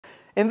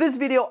In this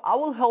video, I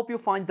will help you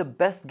find the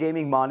best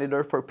gaming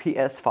monitor for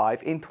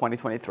PS5 in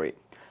 2023.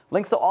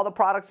 Links to all the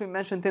products we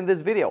mentioned in this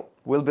video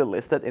will be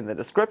listed in the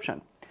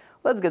description.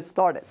 Let's get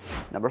started.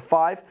 Number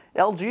 5.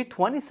 LG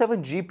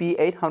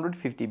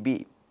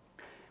 27GP850B.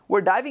 We're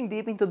diving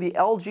deep into the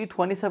LG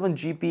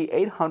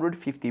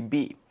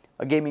 27GP850B,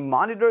 a gaming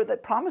monitor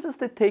that promises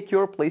to take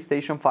your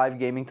PlayStation 5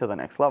 gaming to the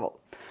next level.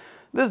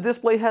 This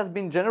display has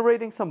been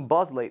generating some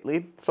buzz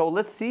lately, so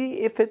let's see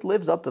if it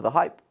lives up to the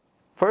hype.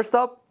 First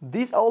up,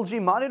 this LG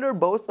monitor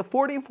boasts a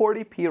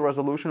 1440p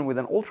resolution with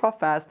an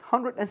ultra-fast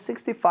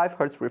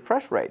 165Hz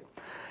refresh rate.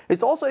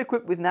 It's also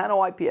equipped with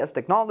nano IPS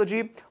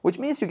technology, which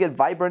means you get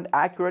vibrant,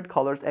 accurate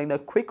colors and a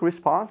quick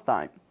response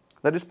time.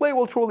 The display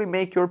will truly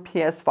make your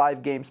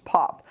PS5 games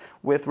pop,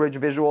 with rich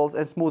visuals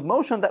and smooth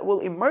motion that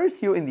will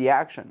immerse you in the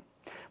action.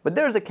 But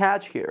there's a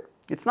catch here.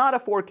 It's not a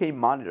 4K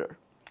monitor.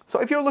 So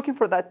if you're looking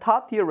for that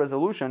top-tier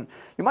resolution,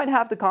 you might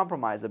have to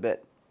compromise a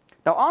bit.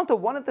 Now on to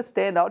one of the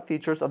standout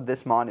features of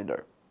this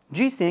monitor: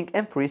 G-Sync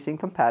and FreeSync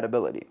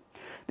compatibility.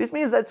 This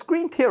means that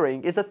screen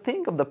tearing is a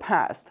thing of the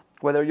past.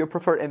 Whether you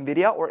prefer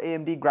NVIDIA or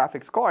AMD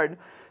graphics card,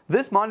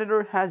 this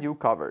monitor has you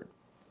covered.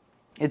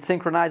 It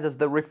synchronizes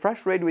the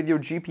refresh rate with your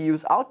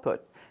GPU's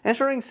output,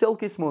 ensuring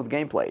silky smooth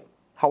gameplay.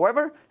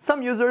 However,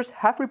 some users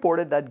have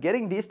reported that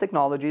getting these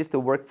technologies to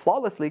work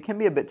flawlessly can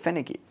be a bit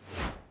finicky.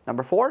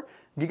 Number 4.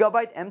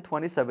 Gigabyte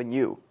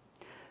M27U.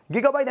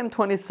 Gigabyte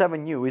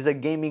M27U is a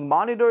gaming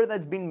monitor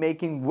that's been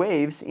making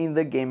waves in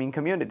the gaming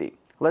community.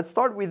 Let's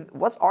start with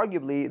what's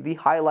arguably the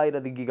highlight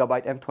of the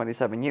Gigabyte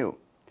M27U.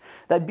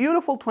 That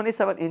beautiful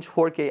 27-inch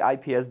 4K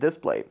IPS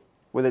display.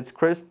 With its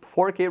crisp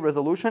 4K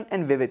resolution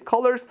and vivid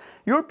colors,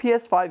 your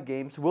PS5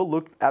 games will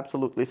look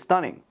absolutely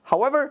stunning.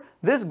 However,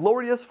 this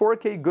glorious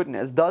 4K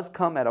goodness does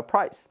come at a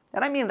price,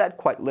 and I mean that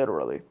quite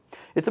literally.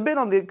 It's a bit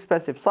on the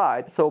expensive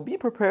side, so be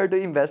prepared to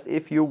invest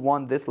if you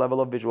want this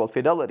level of visual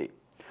fidelity.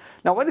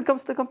 Now when it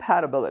comes to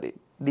compatibility,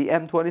 the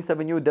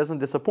M27U doesn't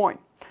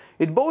disappoint.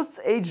 It boasts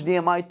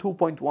HDMI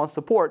 2.1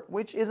 support,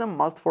 which is a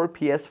must for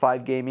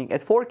PS5 gaming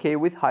at 4K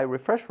with high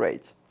refresh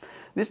rates.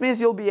 This means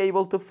you'll be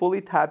able to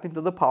fully tap into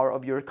the power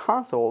of your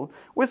console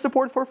with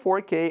support for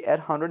 4K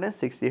at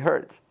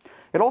 160Hz.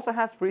 It also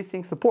has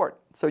FreeSync support,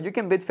 so you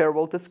can bid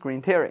farewell to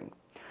screen tearing.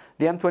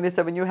 The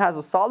M27U has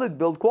a solid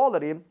build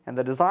quality, and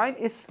the design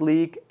is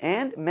sleek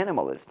and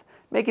minimalist,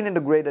 making it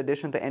a great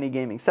addition to any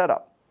gaming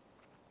setup.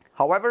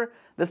 However,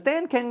 the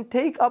stand can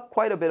take up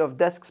quite a bit of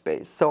desk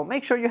space, so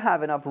make sure you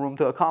have enough room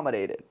to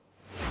accommodate it.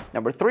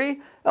 Number 3.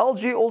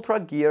 LG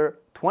Ultra Gear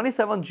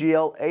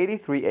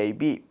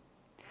 27GL83AB.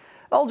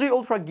 LG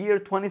Ultra Gear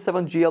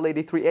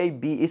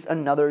 27GL83AB is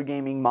another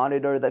gaming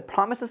monitor that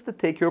promises to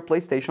take your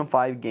PlayStation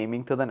 5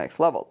 gaming to the next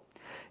level.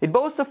 It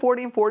boasts a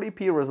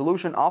 1440p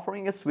resolution,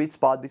 offering a sweet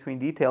spot between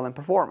detail and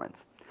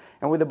performance.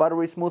 And with a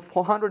buttery smooth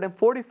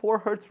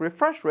 444Hz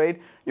refresh rate,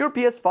 your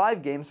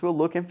PS5 games will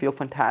look and feel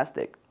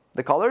fantastic.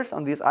 The colors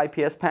on this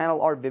IPS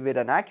panel are vivid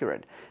and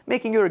accurate,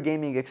 making your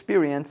gaming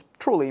experience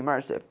truly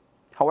immersive.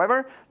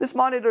 However, this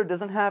monitor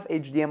doesn't have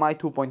HDMI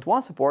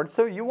 2.1 support,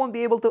 so you won't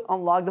be able to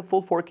unlock the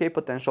full 4K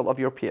potential of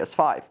your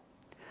PS5.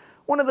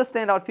 One of the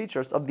standout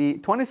features of the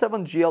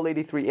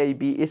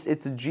 27GL83AB is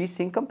its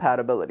G-Sync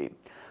compatibility.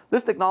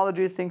 This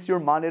technology syncs your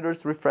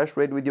monitor's refresh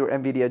rate with your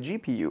NVIDIA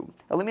GPU,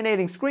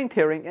 eliminating screen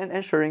tearing and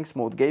ensuring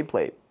smooth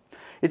gameplay.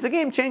 It's a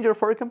game changer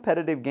for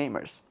competitive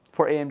gamers.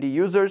 For AMD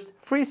users,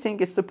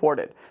 FreeSync is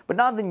supported, but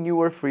not the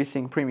newer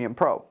FreeSync Premium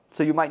Pro,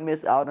 so you might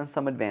miss out on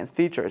some advanced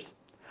features.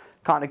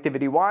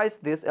 Connectivity-wise,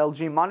 this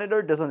LG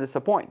monitor doesn't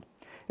disappoint.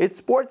 It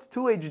sports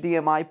 2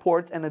 HDMI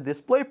ports and a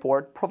display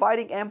port,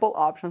 providing ample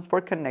options for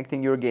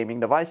connecting your gaming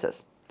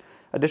devices.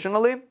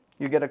 Additionally,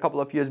 you get a couple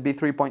of USB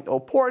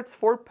 3.0 ports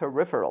for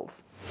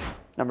peripherals.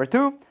 Number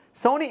 2.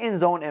 Sony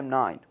InZone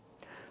M9.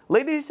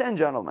 Ladies and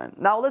gentlemen,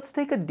 now let's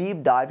take a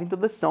deep dive into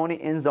the Sony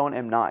InZone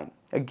M9,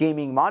 a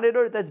gaming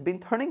monitor that's been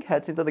turning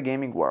heads into the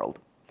gaming world.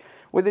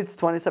 With its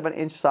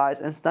 27-inch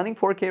size and stunning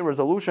 4K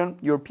resolution,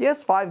 your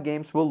PS5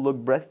 games will look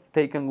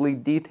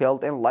breathtakingly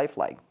detailed and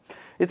lifelike.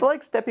 It's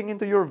like stepping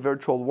into your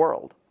virtual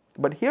world.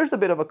 But here's a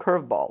bit of a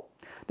curveball.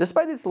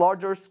 Despite its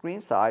larger screen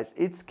size,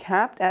 it's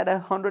capped at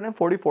a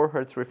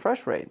 144Hz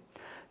refresh rate.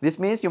 This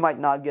means you might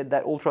not get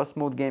that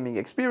ultra-smooth gaming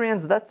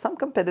experience that some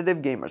competitive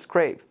gamers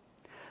crave.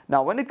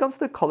 Now when it comes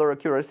to color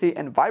accuracy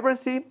and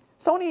vibrancy,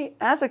 Sony,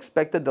 as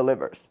expected,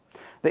 delivers.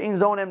 The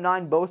InZone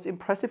M9 boasts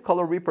impressive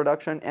color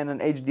reproduction and an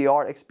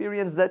HDR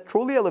experience that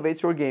truly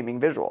elevates your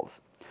gaming visuals.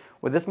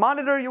 With this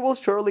monitor, you will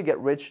surely get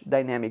rich,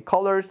 dynamic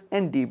colors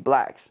and deep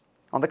blacks.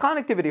 On the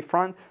connectivity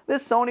front,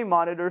 this Sony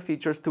monitor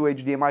features 2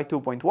 HDMI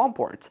 2.1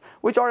 ports,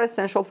 which are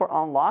essential for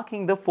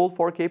unlocking the full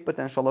 4K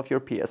potential of your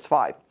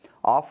PS5,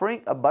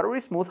 offering a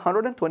buttery smooth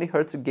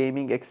 120Hz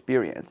gaming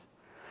experience.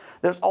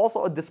 There's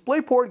also a display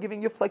port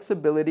giving you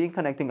flexibility in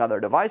connecting other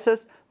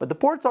devices, but the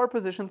ports are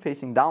positioned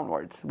facing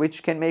downwards,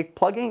 which can make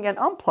plugging and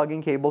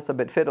unplugging cables a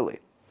bit fiddly.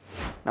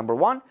 Number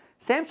 1.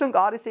 Samsung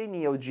Odyssey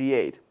Neo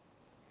G8.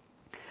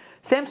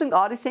 Samsung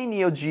Odyssey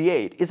Neo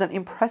G8 is an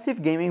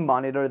impressive gaming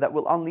monitor that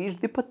will unleash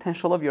the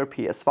potential of your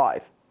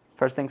PS5.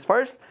 First things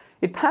first,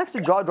 It packs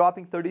a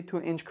jaw-dropping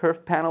 32-inch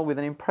curved panel with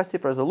an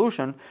impressive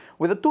resolution.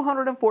 With a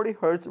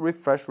 240Hz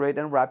refresh rate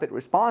and rapid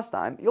response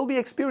time, you'll be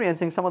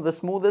experiencing some of the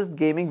smoothest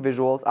gaming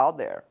visuals out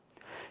there.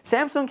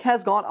 Samsung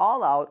has gone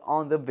all out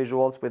on the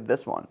visuals with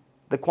this one.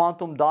 The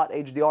Quantum Dot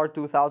HDR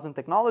 2000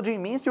 technology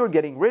means you're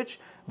getting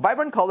rich,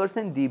 vibrant colors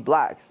and deep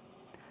blacks.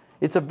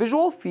 It's a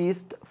visual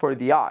feast for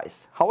the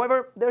eyes.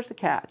 However, there's a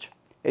catch.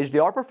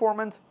 HDR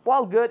performance,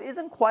 while good,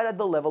 isn't quite at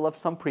the level of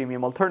some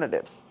premium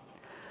alternatives.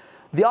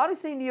 The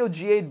Odyssey Neo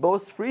G8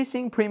 boasts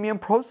FreeSync Premium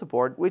Pro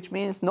support, which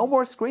means no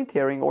more screen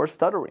tearing or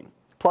stuttering.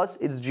 Plus,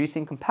 it's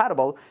G-Sync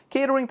compatible,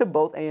 catering to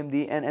both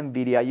AMD and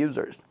NVIDIA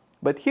users.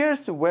 But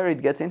here's where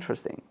it gets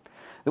interesting.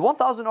 The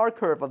 1000R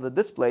curve of the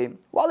display,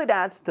 while it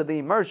adds to the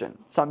immersion,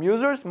 some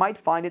users might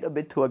find it a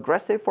bit too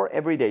aggressive for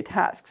everyday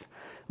tasks,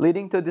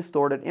 leading to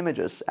distorted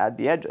images at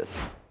the edges.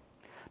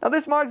 Now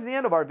this marks the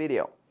end of our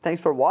video.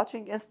 Thanks for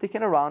watching and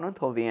sticking around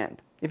until the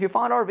end. If you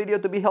found our video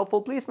to be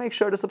helpful, please make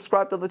sure to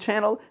subscribe to the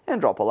channel and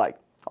drop a like.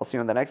 I'll see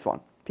you in the next one.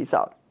 Peace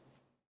out.